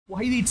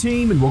Well, hey there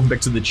team, and welcome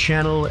back to the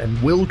channel,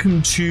 and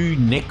welcome to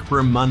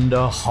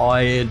Necromunda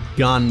Hired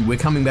Gun. We're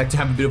coming back to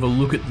have a bit of a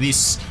look at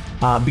this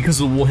because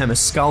of the Warhammer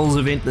Skulls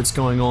event that's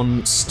going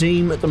on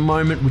Steam at the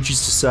moment, which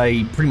is to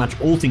say pretty much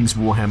all things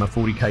Warhammer,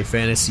 40k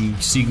Fantasy,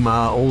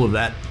 Sigma, all of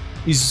that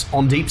is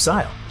on deep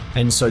sale,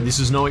 and so this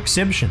is no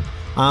exception.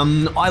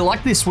 I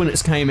like this when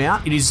it came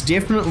out. It is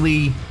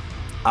definitely,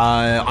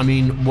 I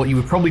mean, what you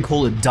would probably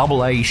call a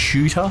AA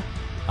shooter.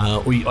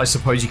 Or I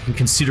suppose you can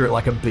consider it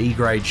like a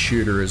B-grade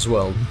shooter as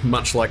well,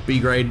 much like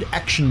B-grade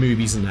action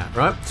movies and that,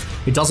 right?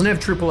 It doesn't have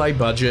AAA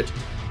budget.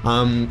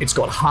 It's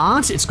got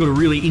heart. It's got a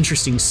really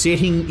interesting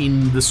setting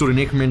in the sort of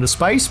Necromunda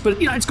space,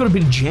 but you know, it's got a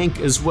bit of jank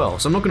as well.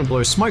 So I'm not going to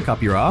blow smoke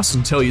up your ass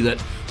and tell you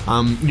that,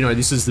 you know,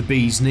 this is the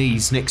bee's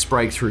knees next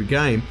breakthrough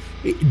game.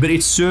 But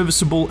it's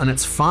serviceable and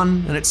it's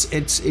fun, and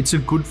it's a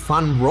good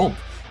fun romp.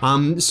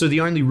 So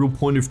the only real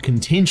point of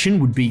contention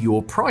would be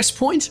your price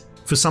point.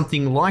 For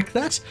something like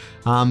that.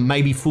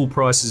 Maybe full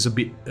price is a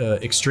bit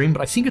extreme,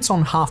 but I think it's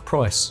on half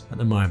price at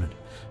the moment.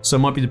 So it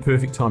might be the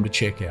perfect time to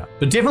check out.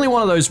 But definitely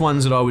one of those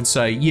ones that I would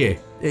say, yeah,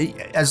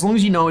 as long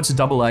as you know it's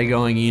a AA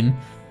going in,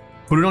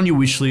 put it on your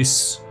wish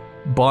list,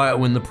 buy it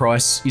when the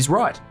price is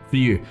right for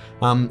you.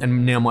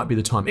 And now might be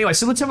the time. Anyway,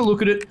 so let's have a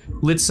look at it.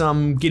 Let's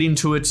get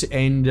into it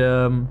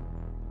and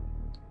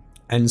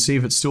see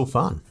if it's still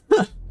fun.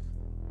 So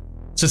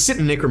it's set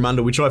in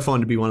Necromunda, which I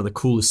find to be one of the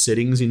coolest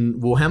settings in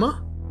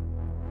Warhammer.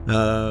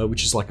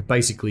 Which is like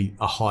basically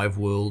a hive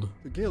world.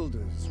 The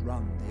guilders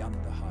run the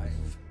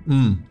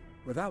underhive.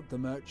 Without the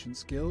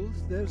merchants' guild,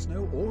 there's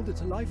no order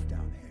to life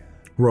down here.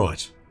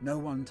 Right. No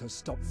one to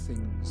stop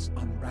things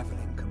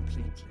unraveling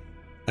completely.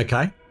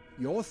 Okay.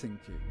 You're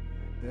thinking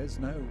there's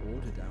no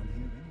order down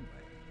here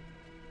anyway.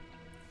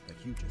 But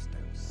you just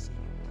don't see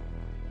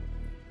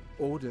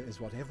it. Order is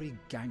what every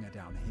ganger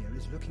down here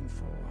is looking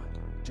for.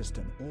 Just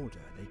an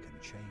order they can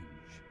change.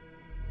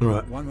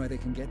 Right. One where they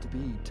can get to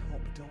be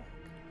top dog.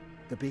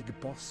 The big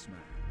boss man.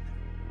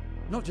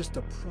 Not just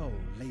a pro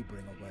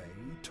labouring away,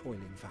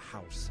 toiling for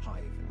house,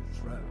 hive and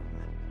throne.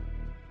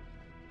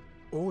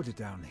 Order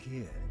down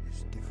here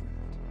is different.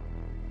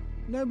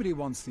 Nobody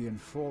wants the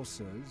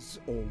enforcers,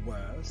 or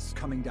worse,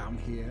 coming down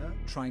here,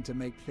 trying to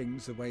make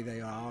things the way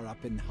they are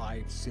up in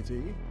Hive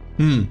City.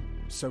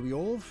 So we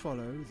all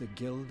follow the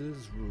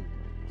Guilders'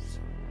 rules.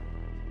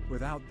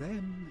 Without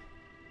them,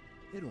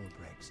 it all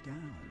breaks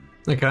down.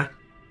 Okay.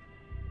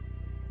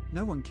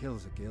 No one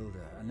kills a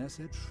Guilder unless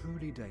they're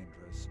truly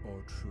dangerous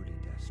or truly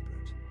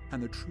desperate.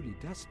 And the truly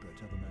desperate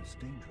are the most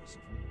dangerous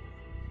of all.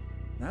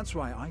 That's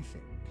why I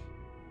think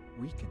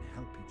we can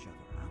help each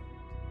other out.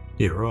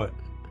 Yeah, right.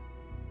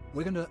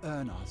 We're going to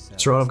earn ourselves.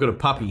 That's right, I've got a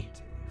puppy.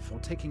 For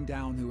taking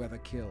down whoever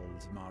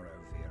killed Maro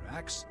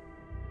Virax.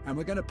 And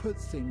we're going to put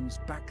things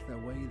back the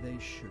way they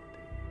should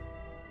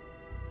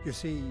be. You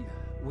see,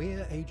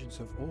 we're agents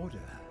of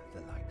order,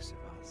 the likes of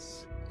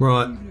us.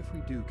 Right. Even if we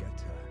do get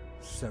to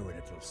sow a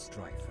little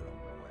strife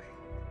along the way.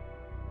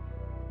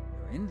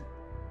 You're in?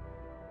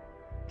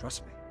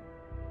 Trust me,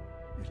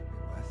 it'll be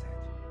worth it.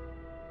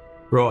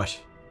 Right.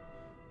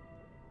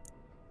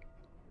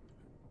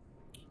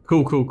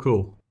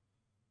 Cool.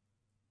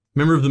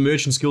 Member of the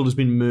Merchants Guild has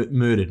been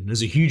murdered.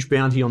 There's a huge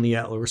bounty on the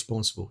outlaw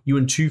responsible. You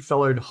and two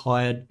fellow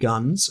hired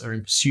guns are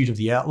in pursuit of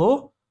the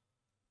outlaw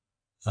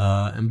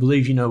and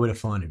believe you know where to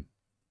find him.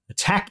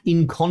 Attack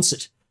in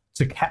concert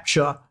to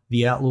capture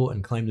the outlaw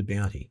and claim the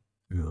bounty.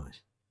 Right.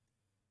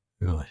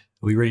 Are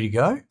we ready to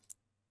go?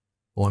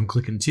 Well, I'm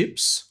clicking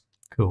tips.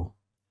 Cool.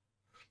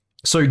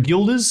 So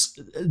guilders,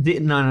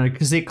 no,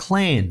 because they're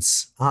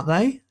clans, aren't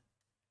they?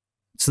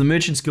 So the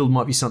Merchants Guild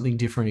might be something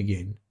different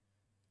again.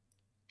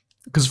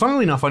 Because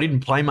funnily enough, I didn't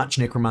play much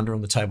Necromunda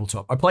on the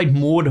tabletop. I played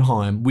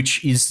Mordheim,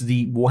 which is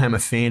the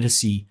Warhammer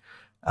Fantasy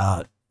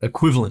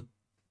equivalent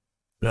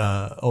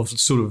of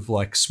sort of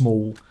like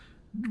small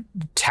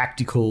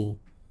tactical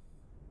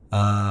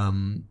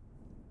warband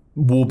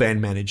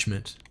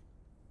management.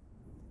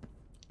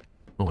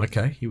 Oh,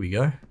 okay, here we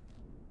go.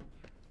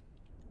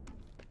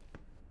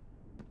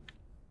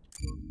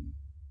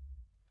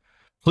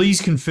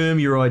 Please confirm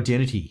your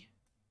identity.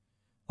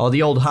 Oh,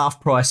 the old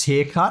half-price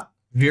haircut.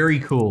 Very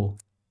cool.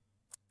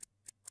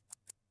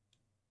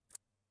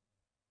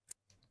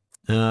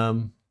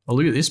 Oh,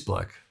 look at this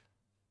bloke.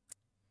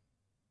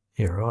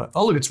 Yeah, right.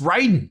 Oh, look, it's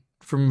Raiden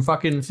from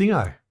fucking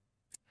Thingo.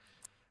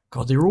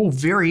 God, they're all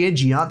very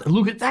edgy, aren't they?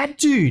 Look at that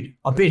dude.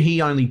 I bet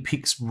he only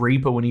picks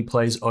Reaper when he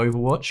plays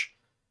Overwatch.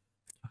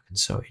 Fucking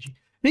so edgy.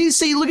 Now you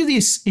see, look at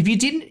this. If you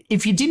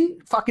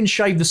didn't fucking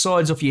shave the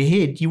sides off your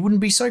head, you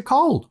wouldn't be so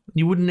cold.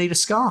 You wouldn't need a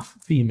scarf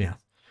for your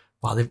mouth.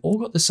 Wow, they've all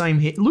got the same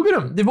hair. Look at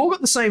them. They've all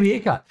got the same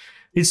haircut.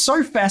 It's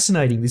so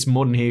fascinating, this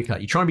modern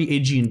haircut. You try and be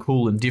edgy and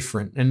cool and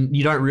different, and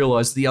you don't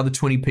realize the other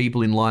 20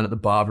 people in line at the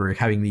barber are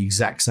having the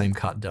exact same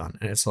cut done.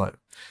 And it's like,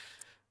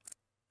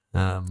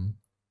 how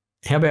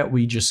about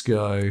we just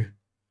go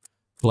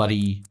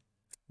bloody,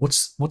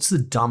 what's the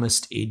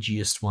dumbest,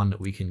 edgiest one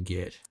that we can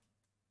get?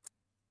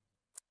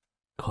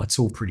 Oh, it's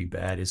all pretty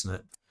bad, isn't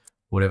it?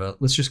 Whatever.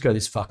 Let's just go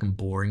this fucking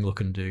boring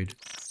looking dude.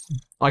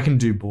 I can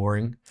do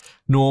boring.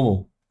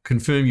 Normal.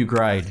 Confirm your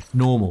grade.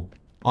 Normal.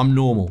 I'm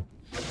normal.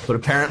 But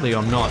apparently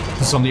I'm not,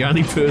 because I'm the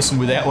only person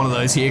without one of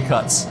those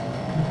haircuts.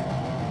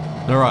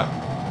 Alright.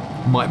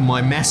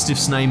 My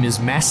Mastiff's name is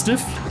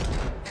Mastiff.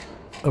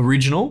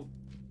 Original.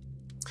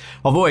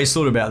 I've always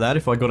thought about that.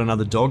 If I got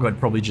another dog, I'd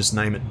probably just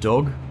name it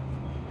Dog.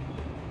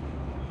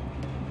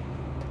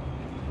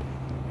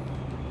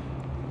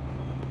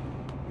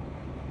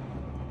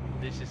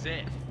 This is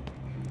it.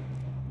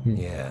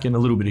 Yeah. Getting a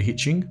little bit of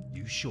hitching.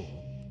 You sure?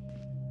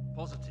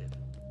 Positive.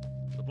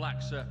 The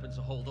black serpents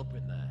are holed up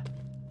in there.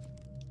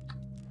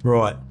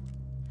 Right.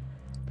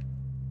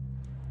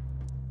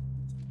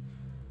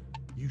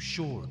 You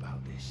sure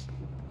about this?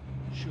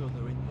 Sure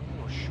they're in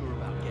there, or sure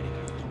about getting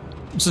out?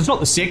 So it's not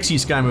the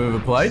sexiest game I've ever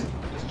played.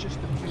 It's just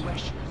a few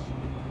questions.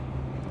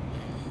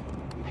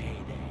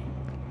 Payday.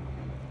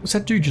 Was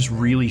that dude just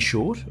really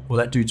short? Or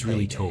that dude's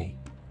really tall?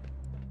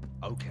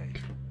 Okay.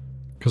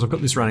 Because I've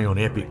got this running on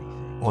Epic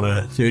on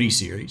a 30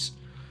 series.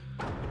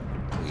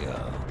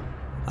 Yeah.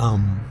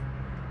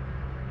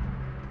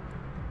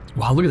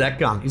 Wow, look at that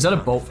gun. Is that a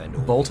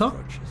bolter?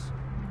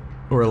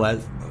 Or a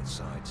lath? Both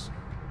sides.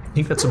 I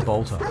think that's a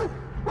bolter.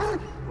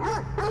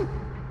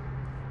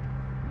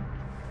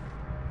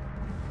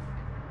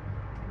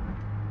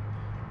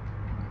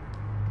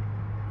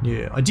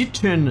 Yeah, I did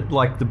turn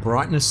like the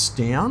brightness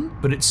down,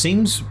 but it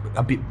seems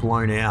a bit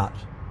blown out.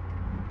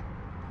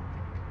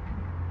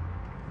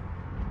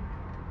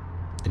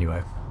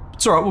 Anyway,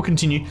 it's alright, we'll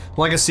continue.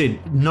 Like I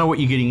said, know what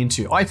you're getting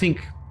into. I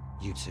think...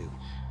 You two,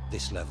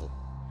 this level.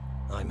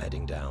 I'm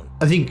heading down.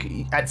 I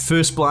think at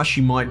first blush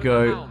you might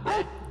go...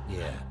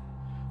 Yeah.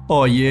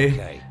 Oh yeah,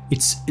 Okay.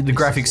 the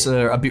graphics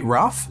are a bit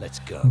rough. Let's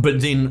go.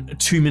 But then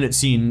 2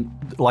 minutes in,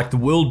 like the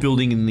world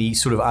building and the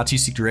sort of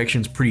artistic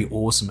direction is pretty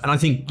awesome. And I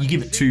think you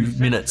give it 2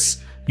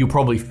 minutes, you'll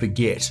probably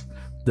forget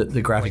that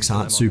the graphics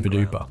aren't super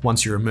duper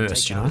once you're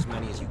immersed, you know? As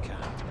many as you can.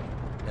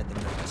 Let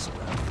them know us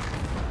around.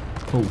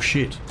 Oh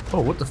shit.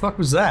 Oh, what the fuck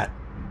was that?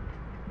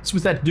 What's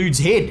with that dude's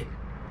head?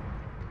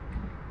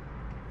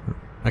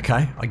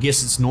 Okay, I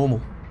guess it's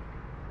normal.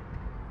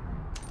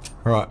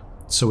 Alright,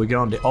 so we're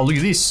going to... Oh, look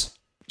at this.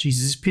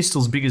 Jesus, this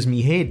pistol's big as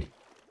me head.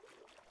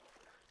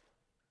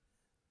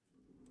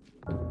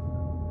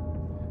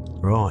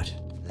 Right.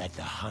 Let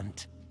the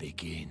hunt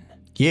begin.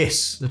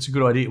 Yes, that's a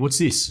good idea. What's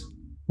this?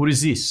 What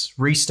is this?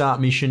 Restart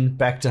mission,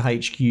 back to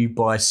HQ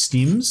by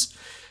Stims.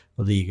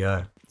 Well, there you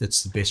go.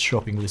 That's the best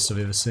shopping list I've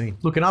ever seen.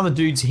 Look, another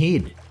dude's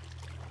head.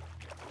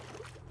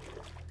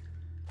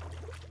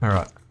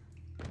 Alright.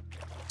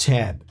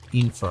 Tab.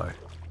 Info.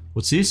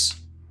 What's this?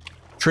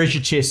 Treasure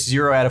chest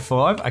 0 out of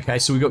 5. Okay,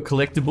 so we got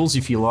collectibles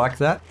if you like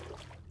that.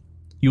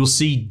 You'll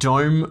see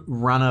dome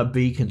runner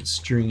beacons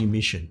during your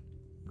mission.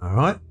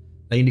 Alright.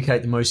 They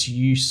indicate the most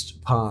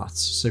used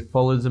paths, so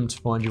follow them to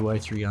find your way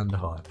through your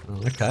underhive.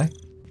 Oh, okay.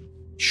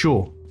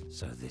 Sure.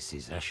 So this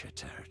is Escher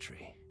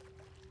territory.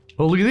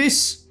 Oh, look at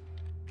this!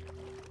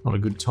 Not a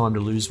good time to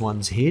lose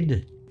one's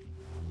head.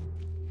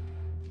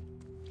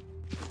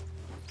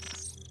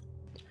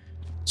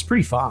 It's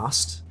pretty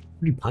fast.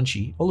 Pretty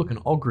punchy. Oh, look, an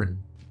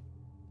Ogren.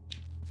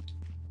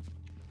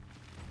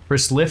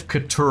 Press left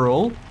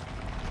Ctrl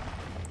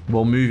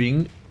while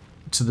moving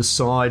to the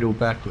side or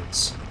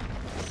backwards.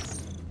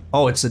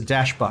 Oh, it's a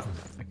dash button.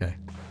 Okay.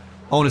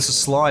 Oh, and it's a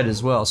slide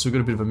as well, so we've got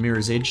a bit of a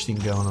Mirror's Edge thing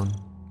going on.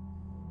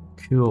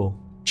 Cool.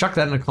 Chuck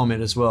that in a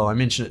comment as well. I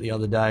mentioned it the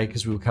other day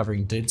because we were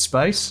covering Dead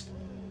Space.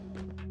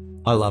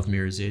 I love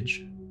Mirror's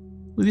Edge.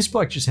 Look at this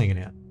bloke just hanging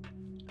out.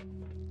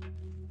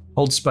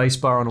 Hold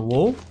spacebar on a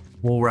wall.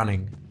 Wall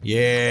running.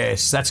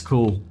 Yes, that's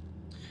cool.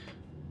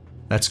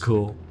 That's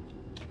cool.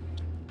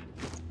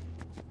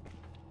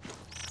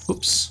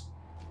 Oops.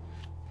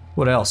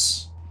 What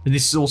else? And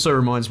this also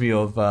reminds me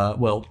of,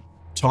 well,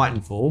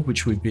 Titanfall,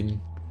 which we've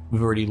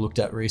already looked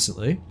at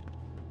recently.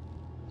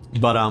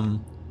 But,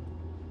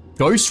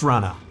 Ghost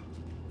Runner.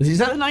 Is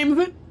that the name of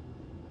it?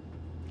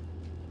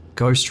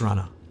 Ghost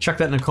Runner. Chuck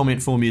that in a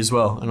comment for me as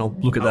well, and I'll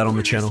look at that on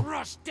the channel.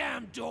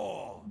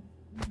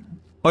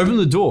 Open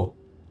the door.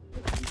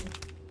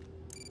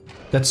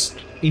 That's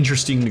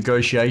interesting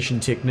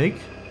negotiation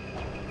technique.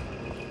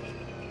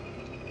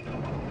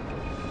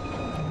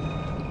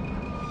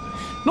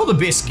 Not the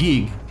best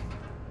gig.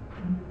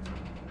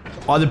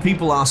 Either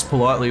people ask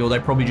politely or they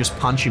probably just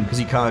punch him because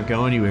he can't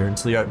go anywhere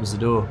until he opens the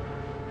door.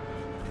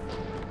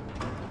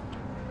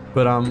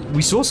 But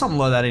we saw something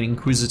like that in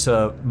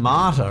Inquisitor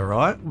Martyr,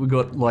 right? We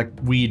got like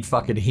weird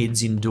fucking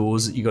heads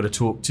indoors that you got to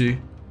talk to.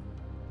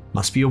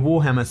 Must be a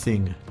Warhammer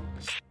thing.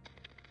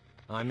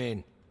 I'm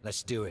in.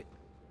 Let's do it.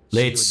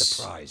 Let's See you with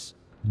the prize.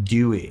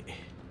 Do it.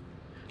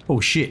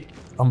 Oh shit!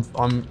 I'm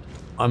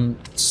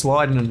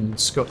sliding and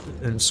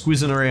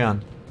squizzing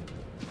around.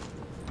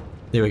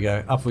 There we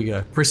go. Up we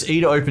go. Press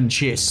E to open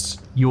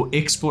chest. Your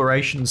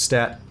exploration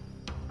stat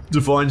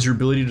defines your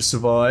ability to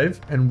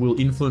survive and will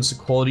influence the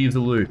quality of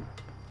the loot.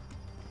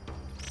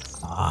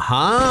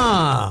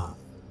 Aha!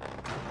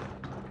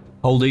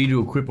 Hold E to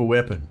equip a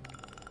weapon.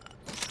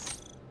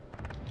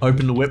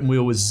 Open the weapon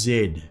wheel with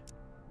Z.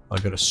 I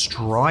got a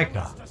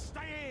striker.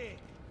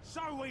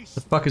 The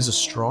fuck is a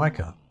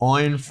striker?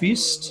 Iron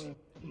Fist?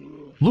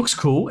 Looks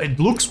cool. It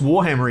looks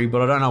Warhammery,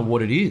 but I don't know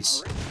what it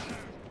is.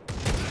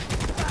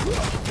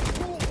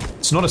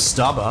 It's not a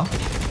stubber.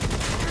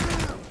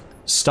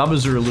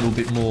 Stubbers are a little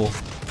bit more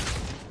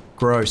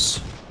gross.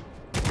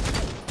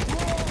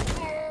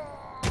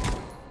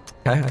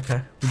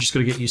 Okay. We just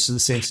got to get used to the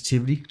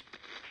sensitivity.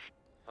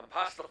 I'm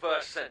past the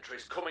first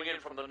sentries coming in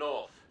from the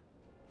north.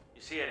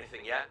 You see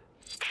anything yet?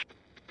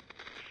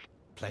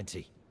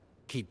 Plenty.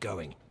 Keep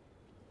going.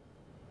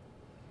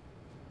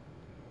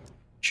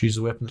 Choose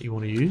the weapon that you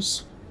want to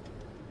use.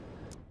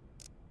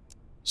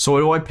 So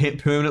do I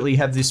permanently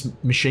have this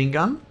machine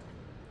gun?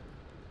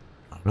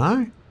 I don't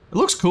know. It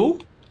looks cool.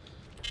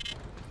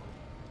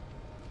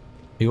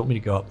 You want me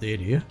to go up there,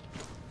 do you?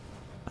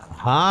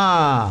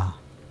 Aha!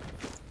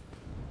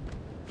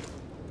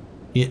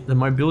 Yeah, the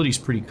mobility's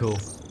pretty cool.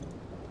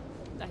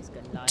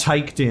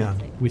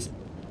 Takedown with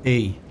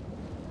E.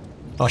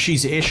 Oh,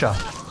 she's Escher.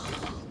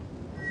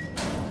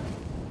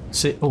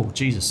 See, oh,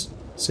 Jesus.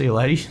 See you,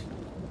 lady.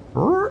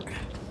 What's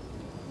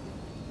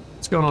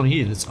going on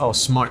here? That's, oh,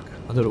 smoke.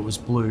 I thought it was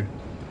blue.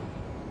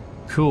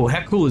 Cool.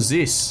 How cool is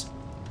this?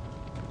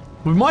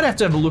 We might have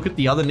to have a look at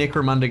the other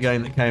Necromunda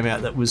game that came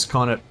out that was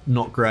kind of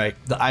not great.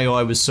 The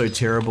AI was so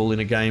terrible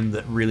in a game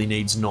that really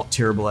needs not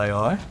terrible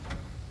AI.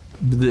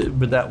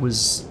 But that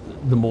was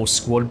the more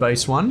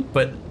squad-based one.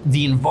 But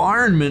the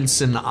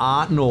environments and the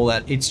art and all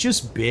that, it's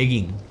just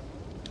begging.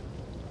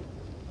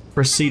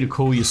 Press C to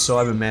call your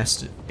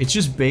Cybermaster. It's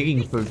just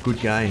begging for good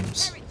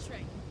games.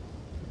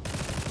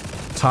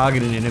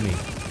 Target an enemy.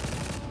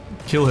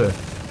 Kill her.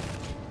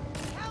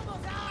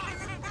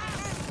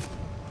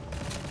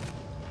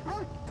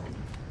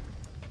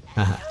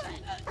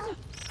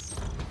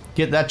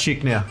 Get that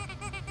chick now.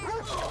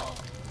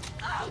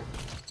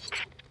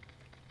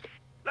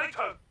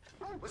 Lato!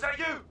 Was that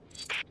you?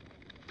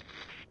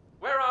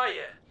 Where are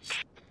you?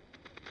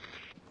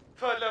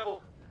 Third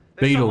level.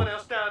 There's Beetle. someone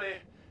else down here,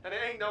 and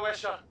it ain't no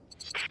Escher.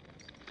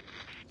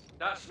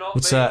 That's not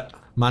What's me. that?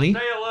 Money?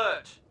 Stay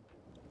alert.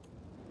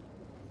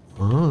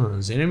 Oh,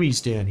 there's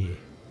enemies down here.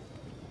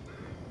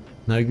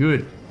 No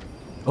good.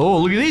 Oh,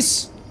 look at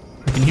this!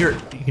 You can hear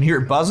it. You can hear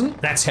it buzzing.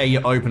 That's how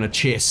you open a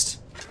chest.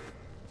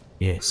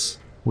 Yes.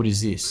 What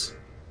is this?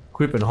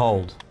 Equip and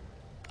hold.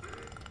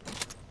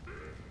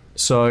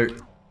 So,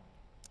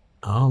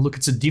 oh look,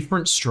 it's a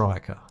different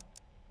striker.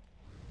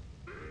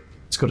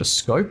 It's got a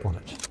scope on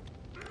it.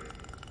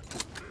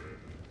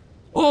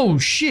 Oh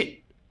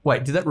shit!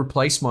 Wait, did that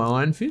replace my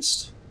Iron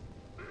Fist?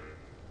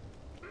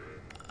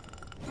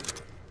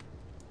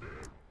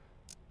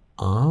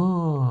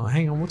 Oh,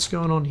 hang on, what's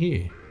going on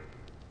here?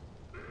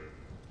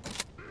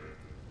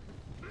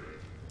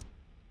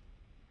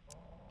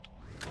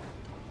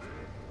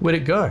 Where'd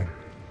it go?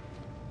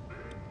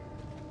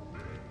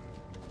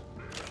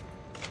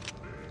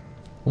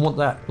 I want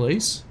that,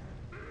 please.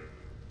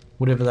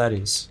 Whatever that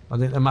is. I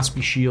think that must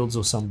be shields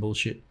or some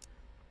bullshit.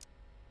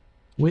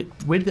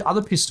 Where'd the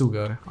other pistol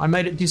go? I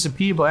made it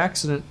disappear by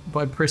accident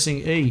by pressing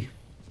E.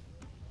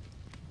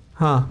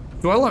 Huh.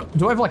 Do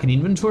I have like an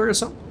inventory or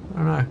something?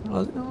 I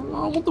don't know.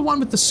 I want the one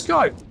with the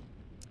scope.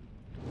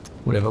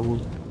 Whatever.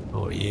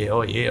 Oh yeah,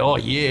 oh yeah, oh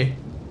yeah.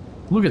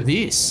 Look at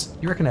this.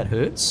 You reckon that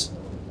hurts?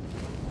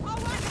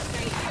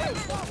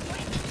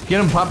 Get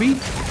him, puppy.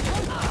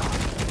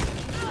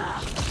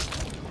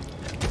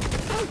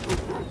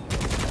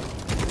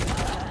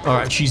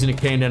 Alright, she's in a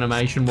canned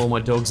animation while my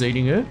dog's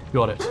eating her.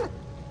 Got it.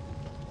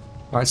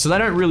 Alright, so they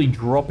don't really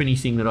drop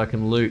anything that I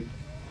can loot.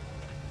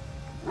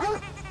 Go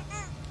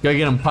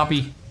get him,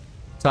 puppy.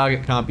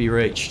 Target can't be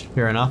reached.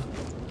 Fair enough.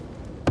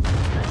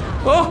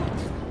 Oh!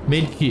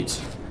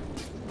 Medkit.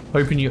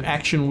 Open your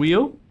action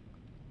wheel.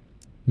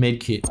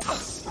 Medkit.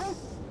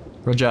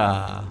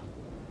 Roger.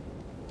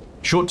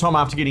 Short time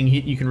after getting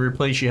hit, you can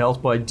replenish your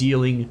health by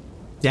dealing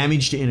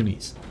damage to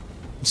enemies.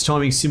 Its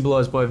timing is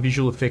symbolized by a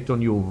visual effect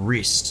on your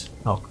wrist.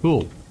 Oh,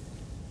 cool.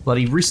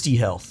 Bloody wristy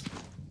health.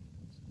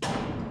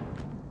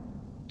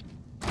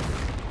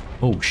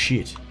 Oh,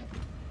 shit.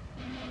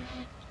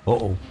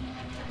 Uh-oh.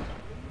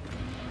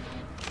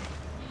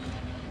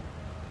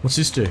 What's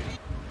this do?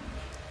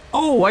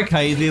 Oh,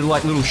 okay, they're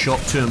like little shop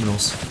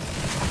terminals.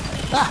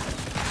 Ah!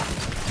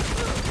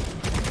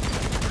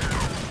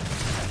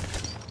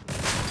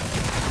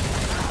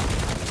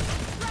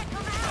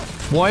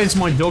 Why is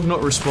my dog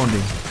not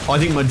responding? I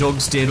think my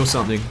dog's dead or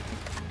something.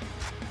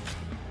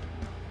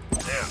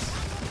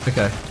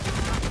 Okay.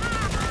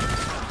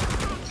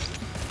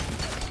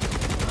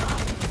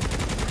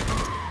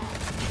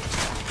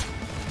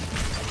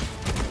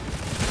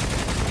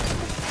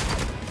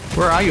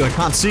 Where are you? I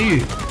can't see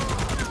you.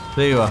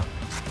 There you are.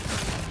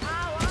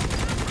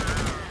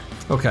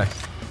 Okay.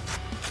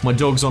 My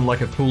dog's on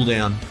like a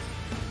cooldown.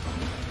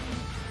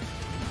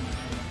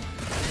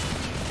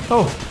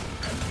 Oh.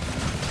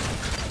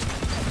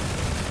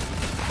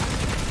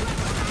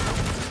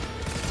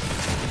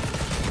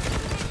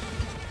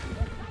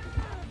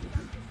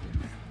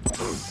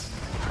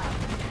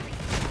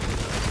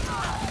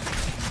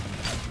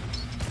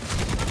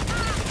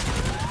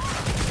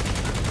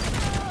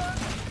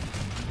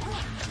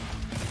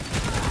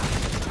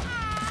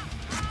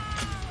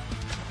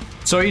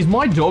 So is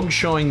my dog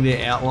showing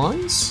their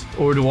outlines,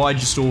 or do I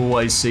just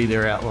always see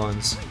their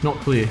outlines? Not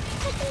clear.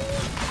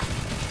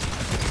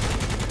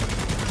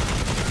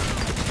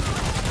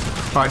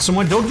 Alright, so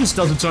my dog just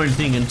does its own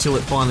thing until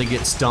it finally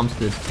gets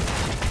dumpstered.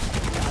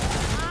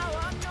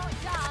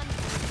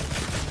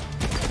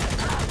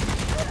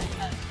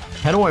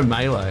 How do I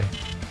melee?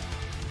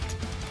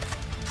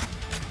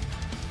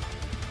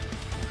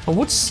 Oh,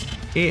 what's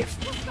F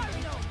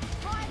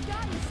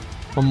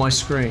on my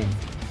screen?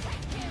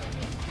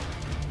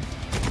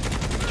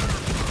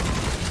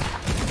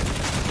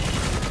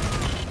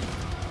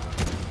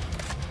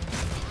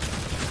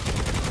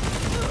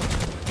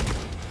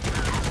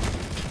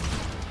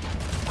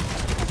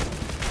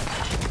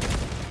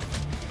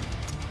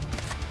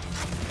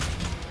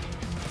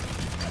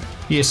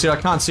 Yeah, see, I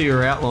can't see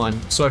her outline,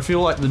 so I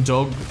feel like the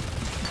dog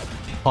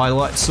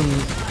highlights them,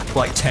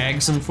 like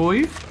tags them for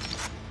you.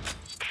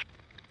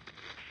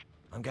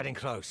 I'm getting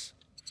close.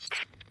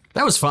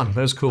 That was fun,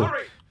 that was cool.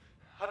 Hurry!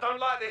 I don't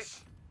like this.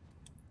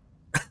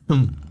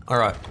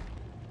 Alright.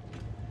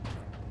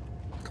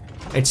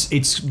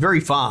 It's very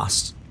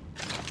fast.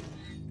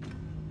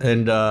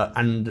 And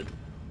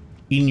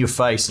in your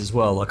face as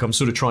well. Like, I'm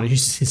sort of trying to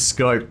use this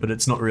scope, but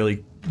it's not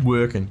really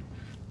working.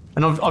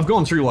 And I've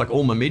gone through like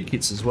all my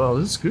medkits as well.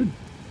 This is good.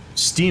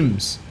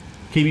 Stims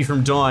keep you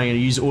from dying and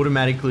are used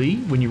automatically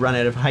when you run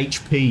out of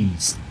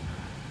HPs.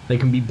 They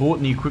can be bought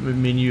in the equipment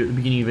menu at the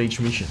beginning of each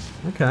mission.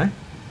 Okay.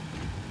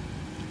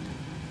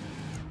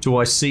 Do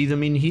I see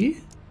them in here?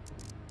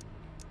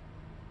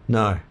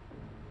 No.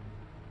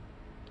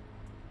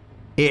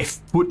 F,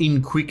 put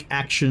in quick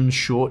action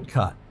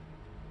shortcut.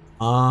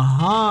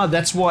 Aha,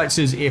 that's why it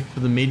says F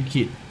for the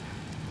medkit.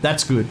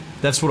 That's good.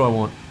 That's what I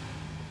want.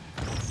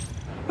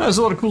 There's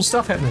a lot of cool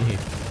stuff happening here.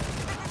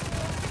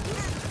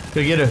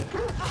 Go get her.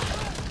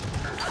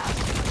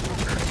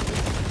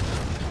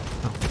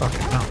 Oh, fuck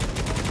it, no.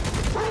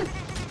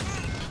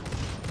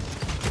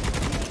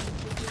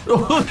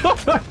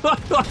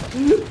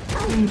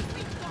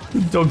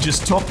 The dog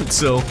just topped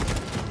itself.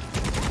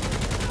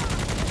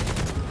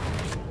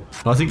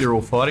 I think they're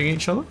all fighting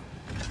each other.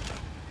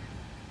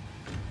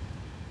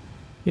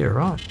 Yeah,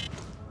 right.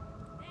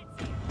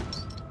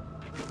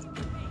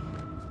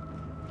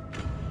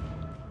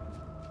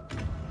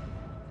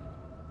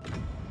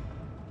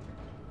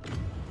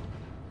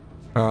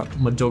 Alright,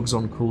 my dog's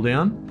on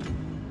cooldown.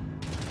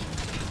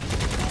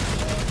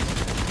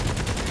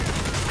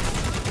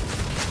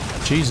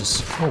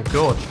 Jesus. Oh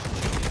god.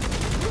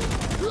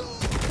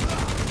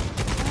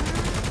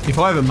 If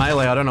I have a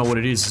melee, I don't know what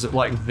it is. Is it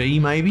like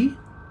V maybe?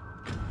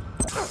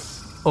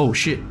 Oh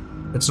shit.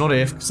 It's not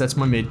F, because that's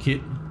my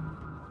medkit.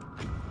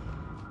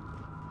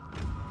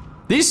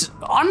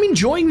 I'm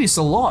enjoying this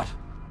a lot.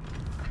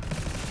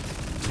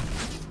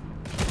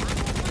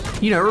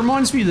 You know, it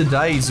reminds me of the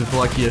days of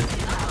like your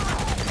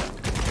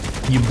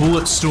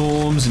bullet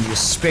storms and your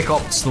spec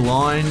ops the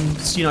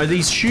lines. You know,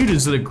 these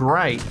shooters that are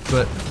great,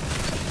 but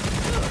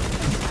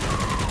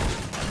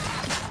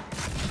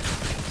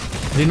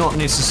they're not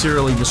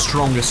necessarily the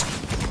strongest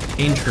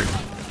entry.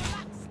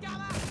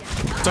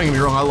 Don't get me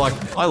wrong,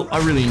 I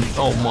really,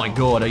 oh my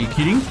god, are you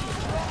kidding?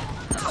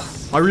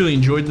 I really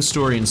enjoyed the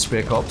story in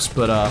Spec Ops,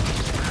 but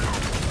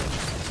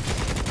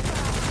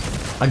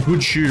a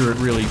good shooter it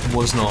really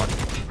was not.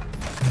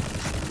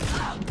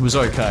 It was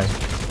okay.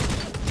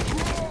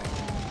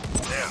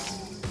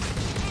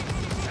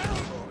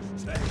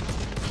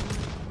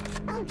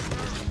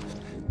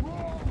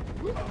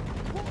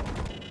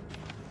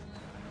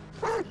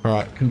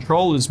 Alright,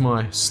 control is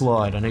my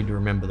slide, I need to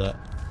remember that.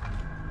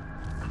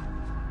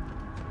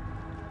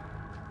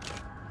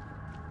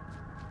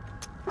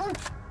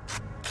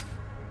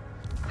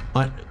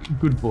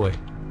 Good boy.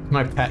 Can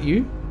I pat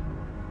you?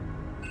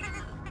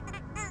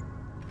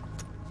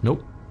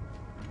 Nope.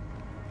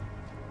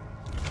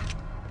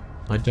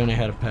 I don't know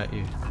how to pat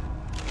you.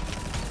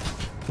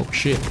 Oh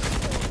shit.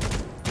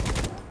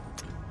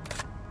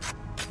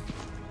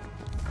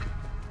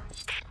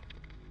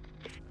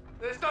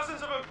 There's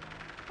dozens of them.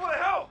 What the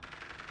hell?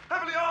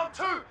 Heavily armed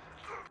too.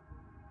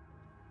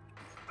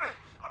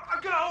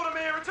 I'm gonna hold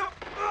them here until.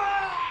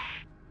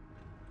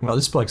 Well,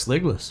 this bloke's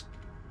legless.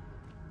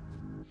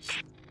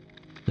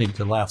 Need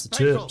to laugh the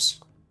terps.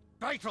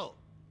 Fatal!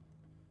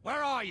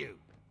 Where are you?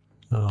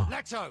 Oh.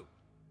 Leto!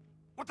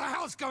 What the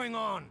hell's going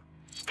on?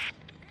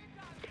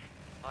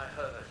 I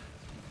heard.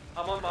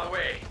 I'm on my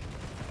way.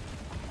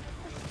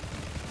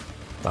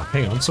 Oh,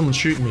 hang on, someone's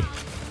shooting me.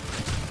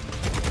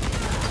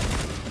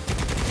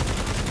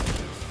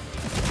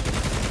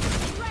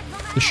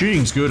 The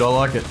shooting's good, I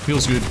like it.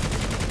 Feels good.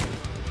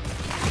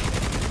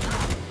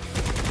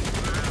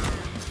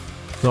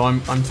 So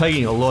I'm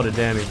taking a lot of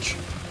damage.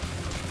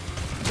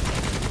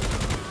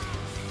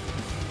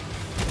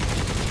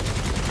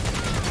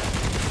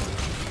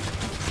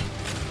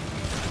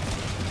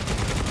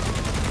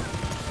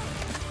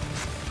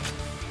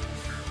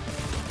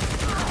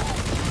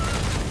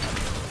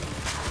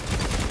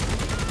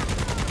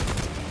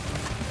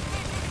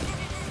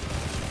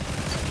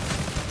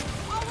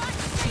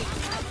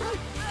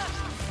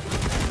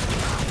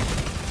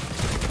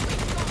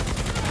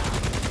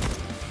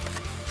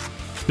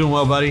 Doing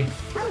well, buddy.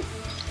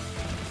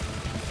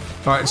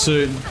 Alright,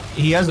 so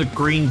he has a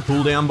green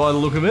cooldown by the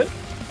look of it.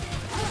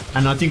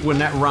 And I think when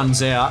that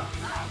runs out,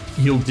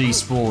 he'll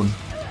despawn.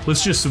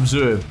 Let's just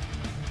observe.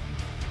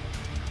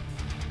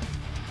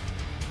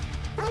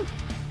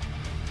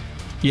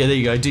 Yeah, there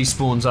you go.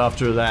 Despawns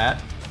after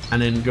that.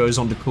 And then goes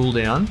on to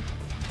cooldown.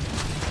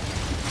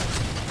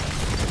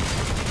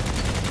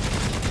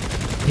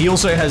 He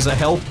also has a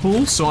health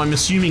pool, so I'm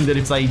assuming that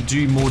if they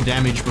do more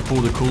damage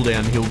before the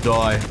cooldown, he'll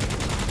die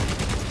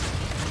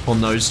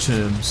on those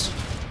terms.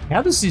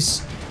 How does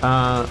this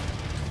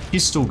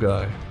pistol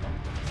go?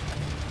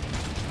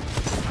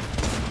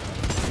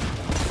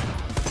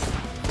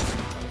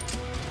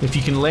 If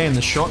you can land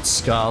the shot,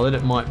 Scarlet,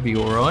 it might be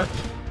alright.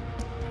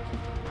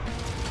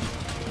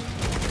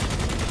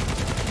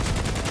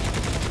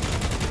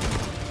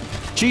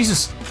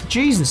 Jesus!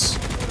 Jesus!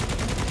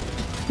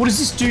 What is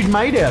this dude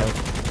made out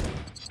of?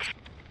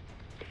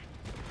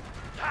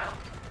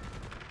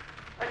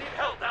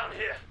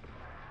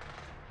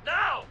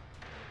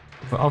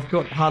 I've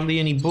got hardly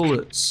any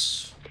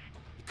bullets.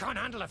 You can't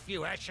handle a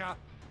few, Escher.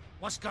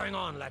 What's going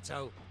on,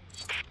 Leto?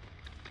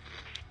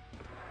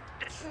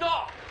 It's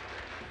not!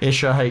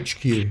 Escher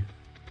HQ.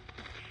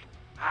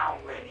 How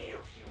many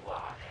of you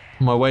are there?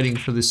 Am I waiting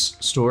for this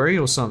story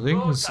or something?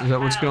 Is that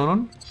what's going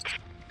on?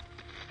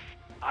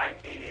 I'm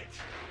in it.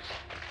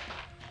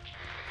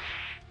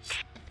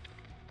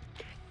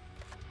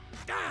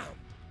 Damn!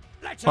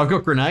 Leto! I've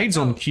got grenades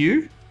on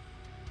Q.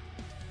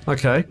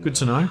 Okay, good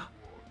to know.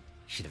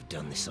 Should have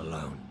done this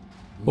alone.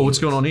 Well, what's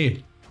going on here?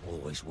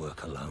 Always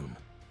work alone.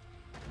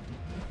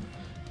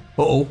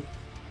 Uh-oh.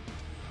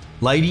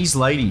 Ladies,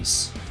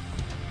 ladies.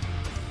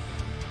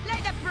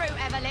 Let the brute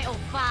have a little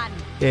fun.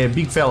 Yeah,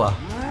 big fella.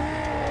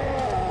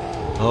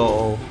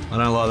 Uh-oh. I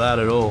don't like that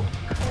at all.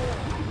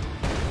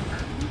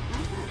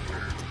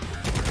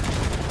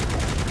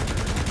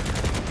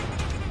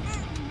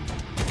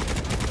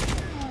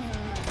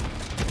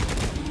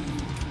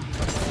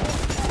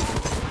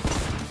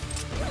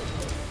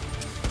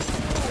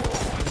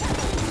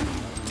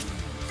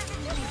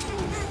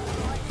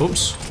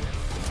 Oops.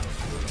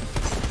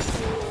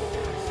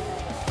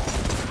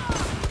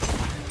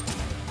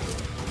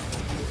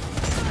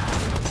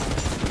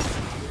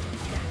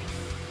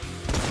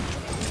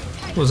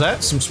 Was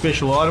that some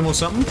special item or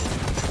something?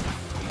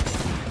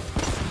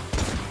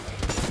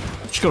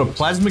 She's got a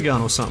plasma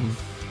gun or something.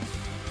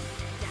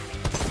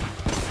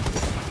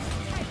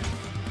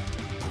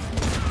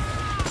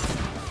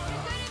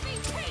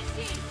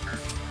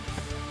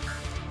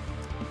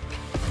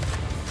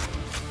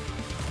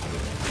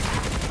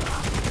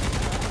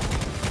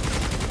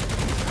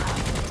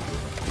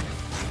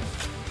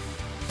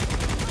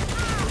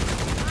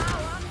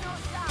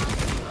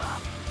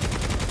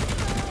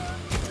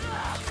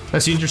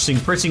 That's interesting.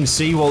 Pressing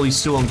C while he's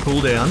still on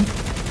cooldown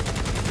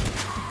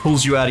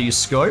pulls you out of your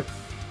scope,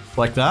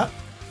 like that.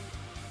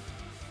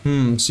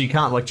 So you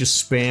can't like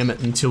just spam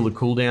it until the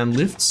cooldown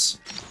lifts.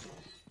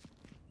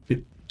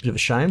 Bit of a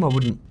shame. I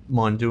wouldn't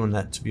mind doing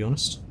that, to be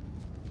honest.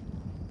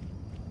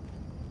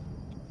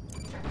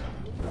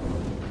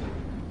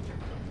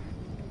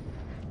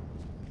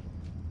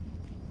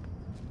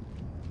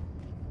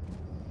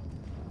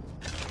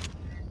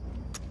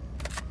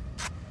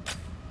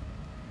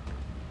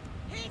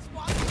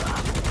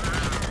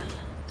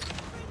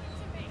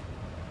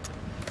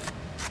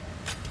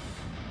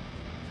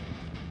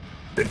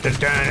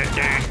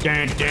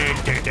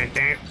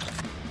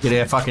 Get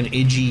our fucking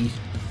edgy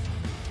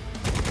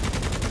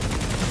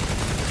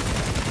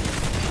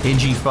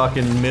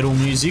fucking metal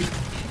music.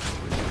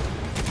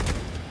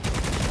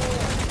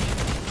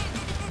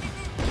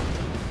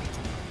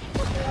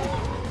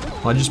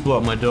 I just blew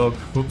up my dog.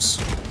 Whoops.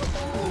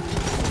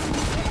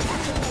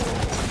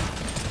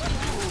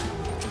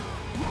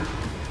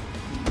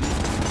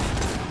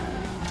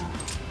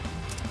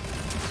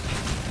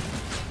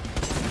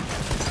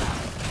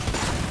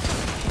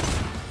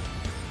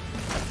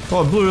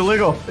 Oh, I blew her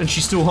leg off and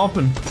she's still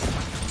hopping.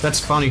 That's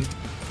funny.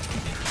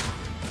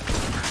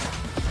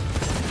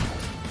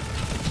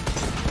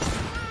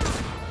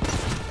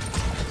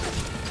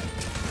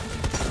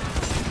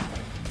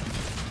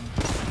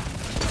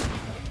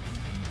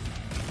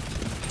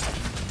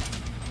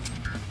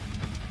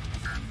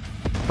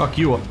 Fuck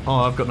you up.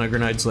 Oh, I've got no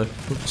grenades left.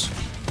 Oops.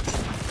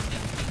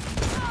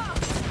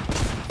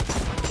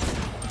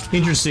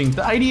 Interesting.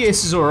 The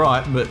ADS is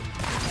alright, but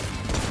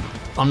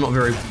I'm not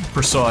very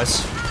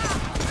precise.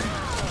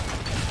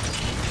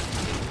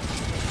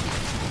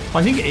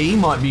 I think E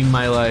might be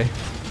melee.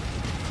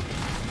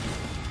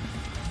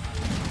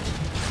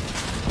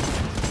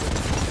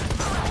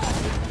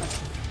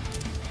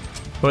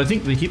 But I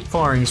think the hip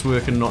firing's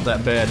working not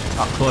that bad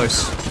up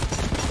close.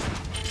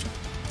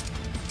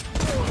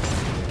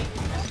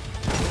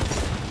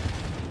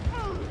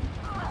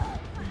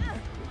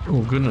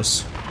 Oh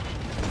goodness.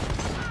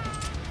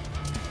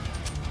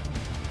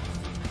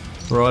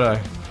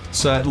 Righto.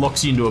 So it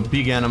locks you into a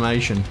big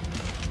animation.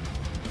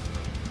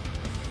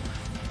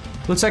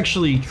 Let's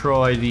actually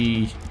try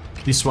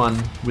this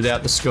one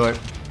without the scope.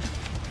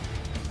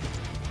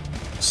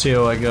 See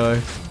how I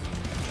go.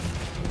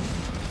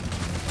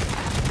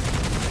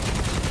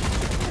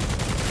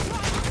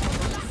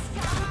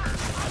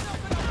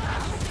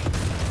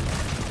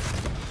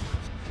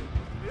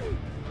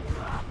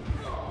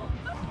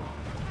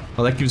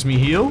 Oh, that gives me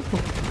heal?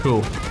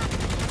 Cool.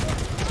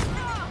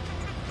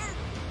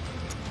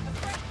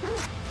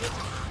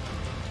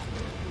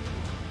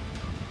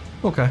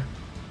 Okay.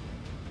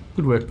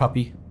 Good work,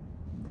 puppy.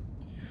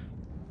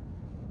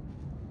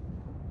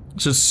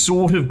 So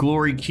sort of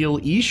glory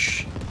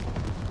kill-ish.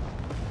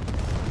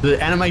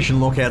 The animation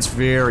lockout's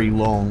very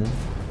long.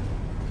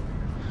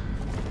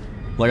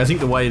 Like, I think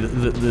the way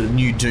that the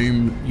new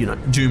Doom, you know,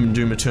 Doom and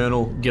Doom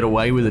Eternal get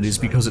away with it is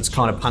because it's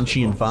kind of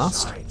punchy and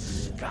fast.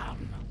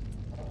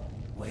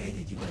 Where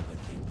did you ever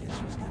think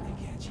this was gonna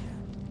get you?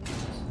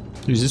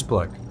 Who's this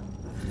bloke?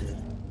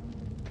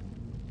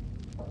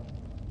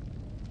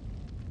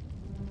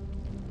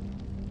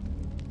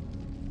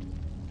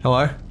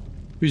 Hello?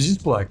 Who's this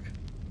bloke?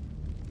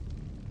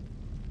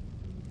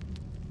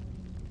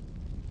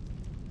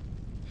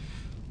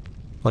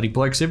 Bloody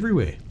blokes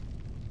everywhere.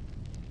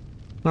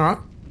 Alright.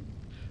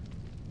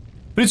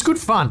 But it's good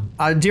fun.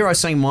 Dare I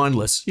say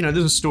mindless. You know,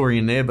 there's a story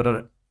in there, but I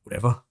don't...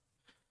 whatever.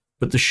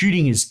 But the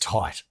shooting is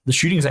tight. The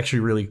shooting is actually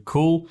really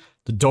cool.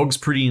 The dog's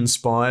pretty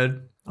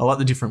inspired. I like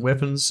the different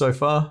weapons so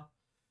far.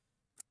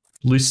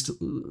 List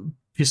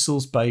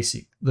pistols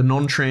basic. The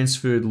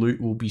non-transferred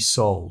loot will be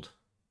sold.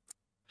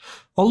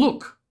 Oh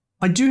look,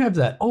 I do have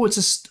that. Oh,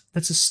 that's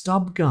a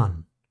stub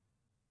gun.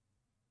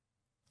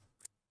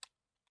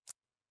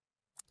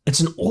 It's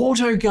an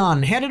auto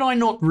gun. How did I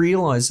not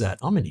realize that?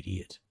 I'm an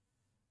idiot.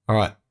 All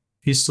right,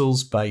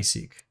 pistols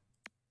basic.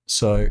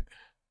 So,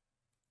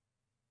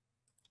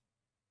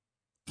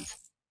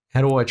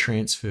 how do I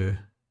transfer?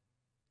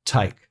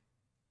 Take.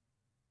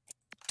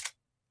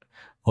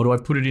 Or do I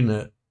put it in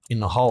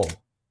the hole?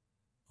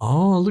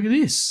 Oh, look at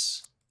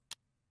this.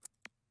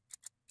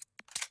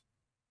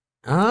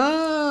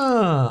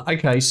 Ah,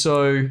 okay,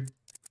 so...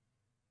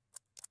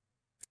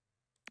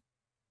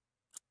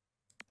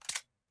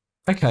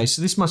 okay,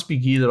 so this must be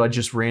gear that I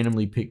just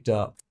randomly picked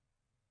up.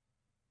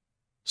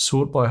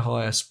 Sort by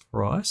highest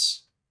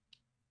price.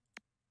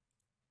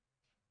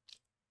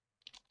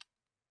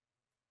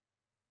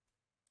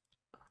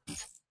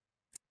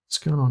 What's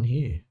going on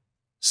here?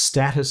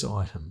 Status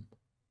item.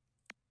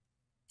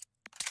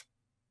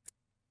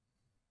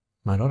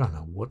 Mate, I don't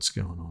know what's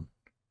going on.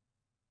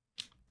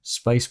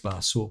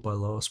 Spacebar, sort by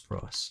lowest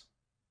price.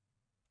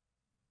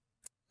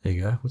 There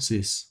you go. What's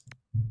this?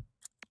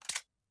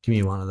 Give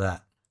me one of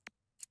that.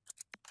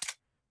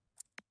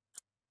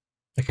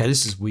 Okay,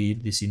 this is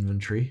weird, this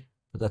inventory,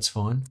 but that's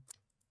fine.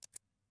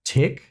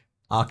 Tech,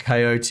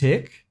 RKO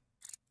tech.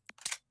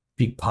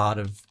 Big part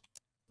of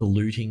the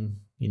looting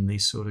in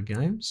these sort of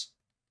games.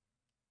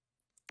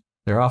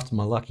 They're after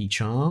my lucky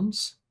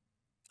charms.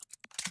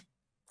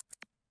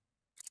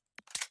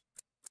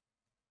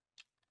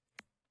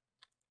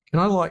 Can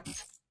I, like,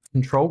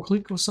 control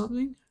click or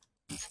something?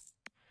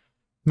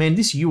 Man,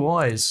 this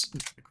UI is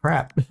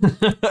crap.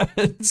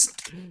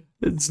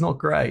 it's not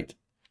great.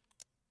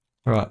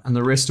 All right, and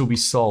the rest will be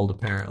sold,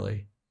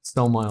 apparently.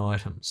 Sell my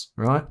items,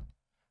 right?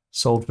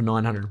 Sold for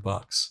 900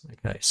 bucks.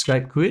 Okay,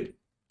 escape quit.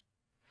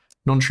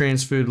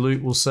 Non-transferred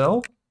loot will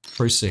sell.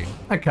 Proceed.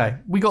 Okay,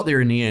 we got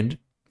there in the end.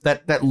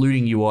 That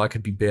looting UI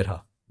could be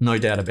better. No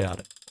doubt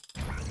about it.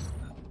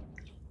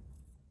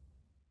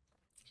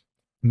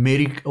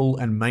 Medical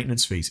and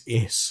maintenance fees.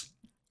 Yes.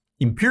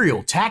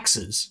 Imperial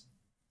taxes.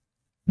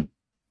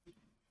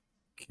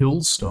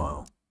 Kill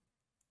style.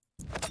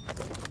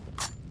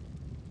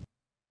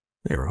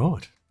 They're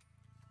right.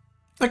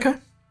 Okay.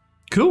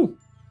 Cool.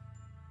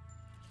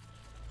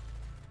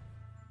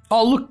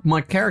 Oh, look, my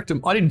character.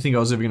 I didn't think I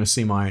was ever going to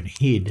see my own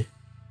head.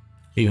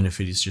 Even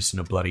if it is just in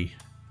a bloody...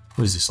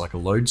 what is this, like a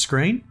load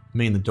screen?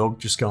 Me and the dog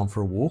just going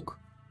for a walk.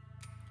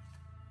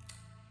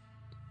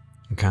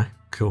 Okay,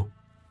 cool.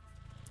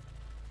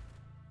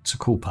 It's a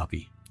cool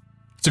puppy.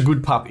 It's a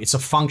good puppy. It's a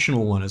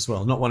functional one as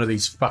well. Not one of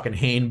these fucking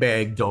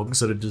handbag dogs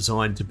that are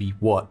designed to be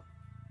what?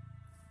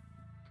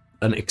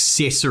 An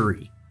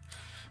accessory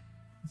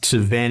to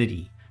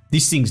vanity.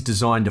 This thing's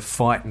designed to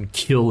fight and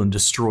kill and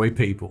destroy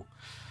people.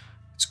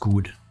 It's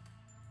good.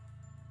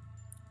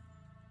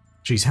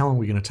 Geez, how long are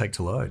we going to take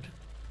to load?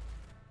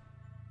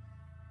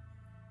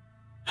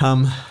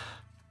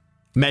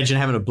 Imagine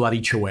having a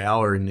bloody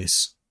chihuahua in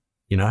this,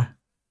 you know?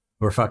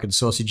 Or a fucking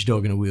sausage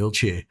dog in a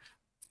wheelchair.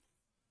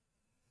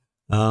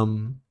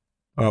 Alright,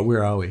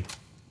 where are we?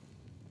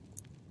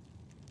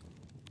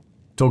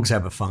 Dogs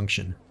have a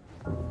function.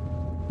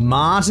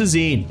 Martyr's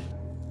End.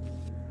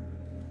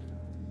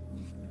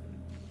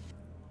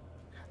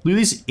 Look at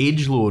this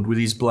edgelord with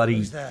his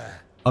bloody...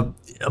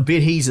 I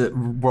bet he's a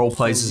role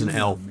plays as an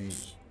elf.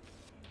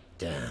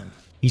 Damn.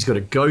 He's got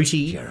a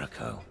goatee,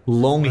 Jericho.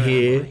 long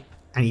hair,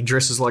 and he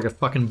dresses like a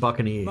fucking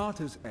buccaneer.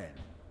 Martyr's End.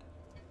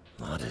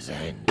 Martyr's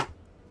End.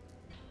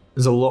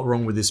 There's a lot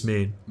wrong with this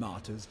man.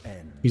 Martyr's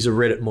End. He's a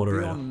Reddit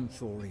moderator. Beyond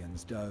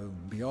Thorian's dome,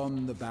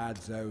 beyond the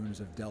bad zones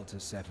of Delta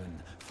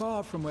 7,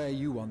 far from where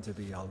you want to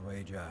be, I'll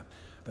wager.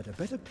 but a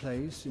better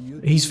place than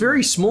you'd He's be very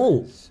in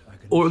small. Paris, I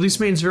can Or this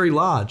assure man's very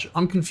large.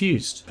 I'm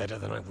confused. Better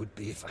than I would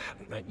be if I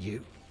hadn't met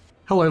you.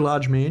 Hello,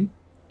 large man. you.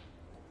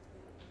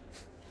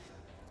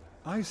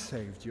 I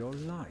saved your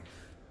life.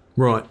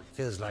 Right.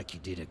 Feels like you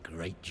did a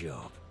great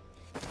job.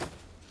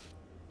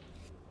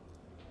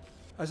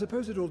 I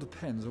suppose it all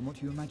depends on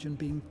what you imagine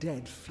being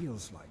dead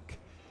feels like.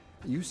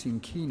 You seem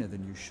keener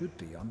than you should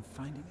be on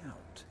finding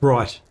out.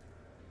 Right.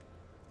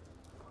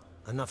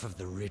 Enough of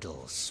the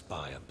riddles,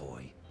 Spire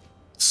boy.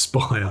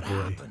 Spire What boy.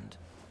 happened?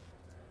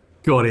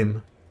 Got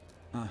him.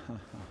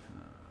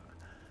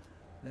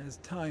 There's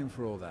time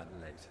for all that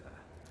later.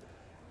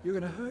 You're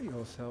going to hurt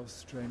yourself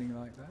straining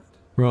like that.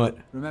 Right.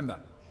 Remember,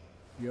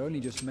 you only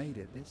just made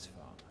it this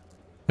far.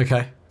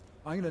 Okay.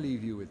 I'm going to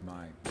leave you with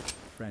my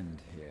friend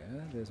here.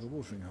 There's a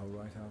watering hole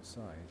right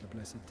outside, the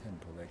Blessed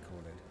Temple, they call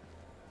it.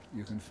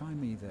 You can find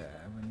me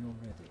there when you're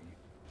ready.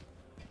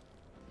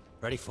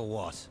 Ready for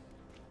what?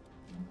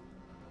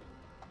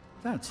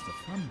 That's the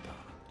fun part.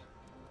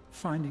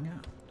 Finding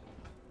out.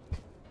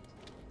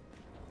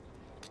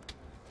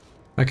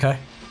 Okay.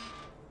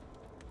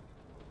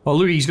 Oh,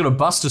 look, he's got a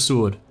Buster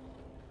Sword.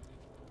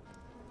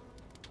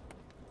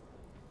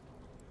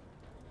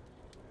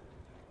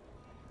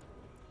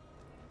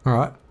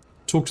 Alright.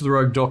 Talk to the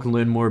Rogue Doc and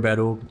learn more about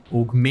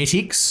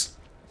augmetics.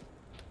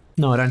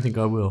 No, I don't think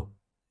I will.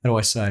 How do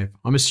I save?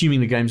 I'm assuming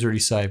the game's already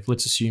saved.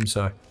 Let's assume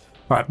so.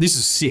 Alright, this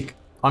is sick.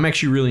 I'm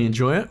actually really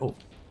enjoying it. Oh,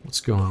 what's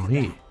going on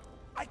here?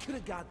 I could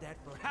have got that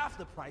for half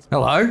the price.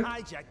 Hello?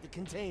 Hijack the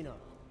container.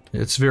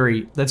 That's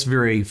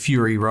very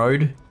Fury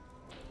Road.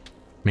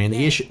 Man,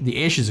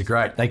 the ashes are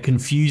great. They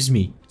confuse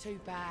me. Too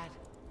bad.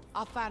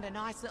 I found a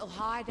nice little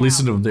hideout.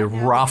 Listen to them, they're and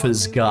now rough we've got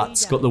as a new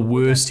guts, leader. got the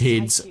worst We're gonna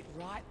heads. take it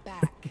right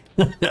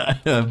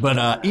back.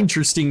 But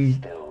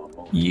interesting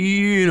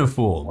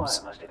uniforms.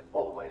 Why must it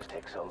always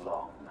take so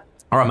long?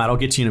 All right, mate, I'll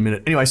get to you in a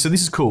minute. Anyway, so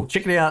this is cool.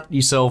 Check it out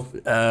yourself.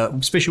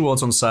 Special while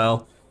it's on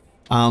sale.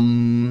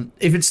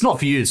 If it's not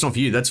for you, it's not for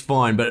you. That's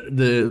fine. But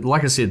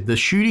like I said, the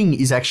shooting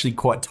is actually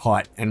quite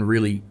tight and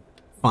really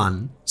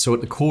fun. So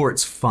at the core,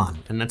 it's fun,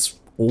 and that's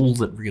all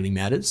that really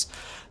matters.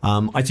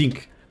 I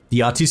think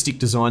the artistic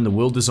design, the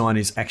world design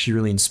is actually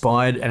really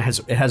inspired and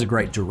it has a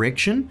great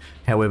direction.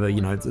 However,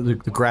 you know, the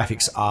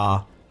graphics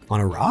are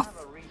kind of rough.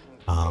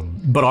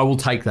 But I will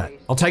take that.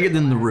 I'll take it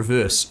than the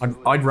reverse.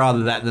 I'd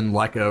rather that than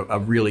like a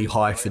really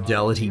high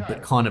fidelity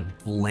but kind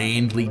of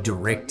blandly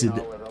directed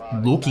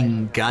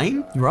looking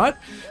game, right?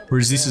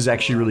 Whereas this is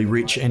actually really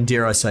rich and,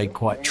 dare I say,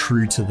 quite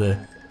true to the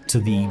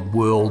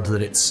world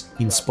that it's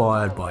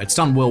inspired by. It's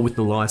done well with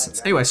the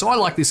license. Anyway, so I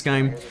like this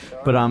game,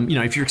 but you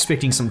know, if you're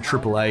expecting some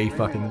AAA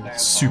fucking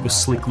super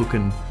slick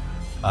looking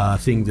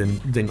thing,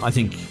 then I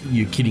think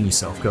you're kidding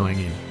yourself going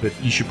in. But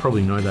you should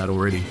probably know that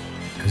already,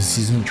 because this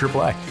isn't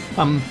AAA.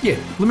 Yeah,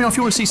 let me know if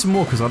you want to see some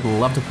more, because I'd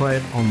love to play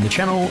it on the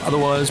channel.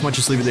 Otherwise, might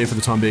just leave it there for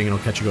the time being, and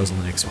I'll catch you guys on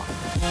the next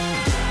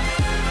one.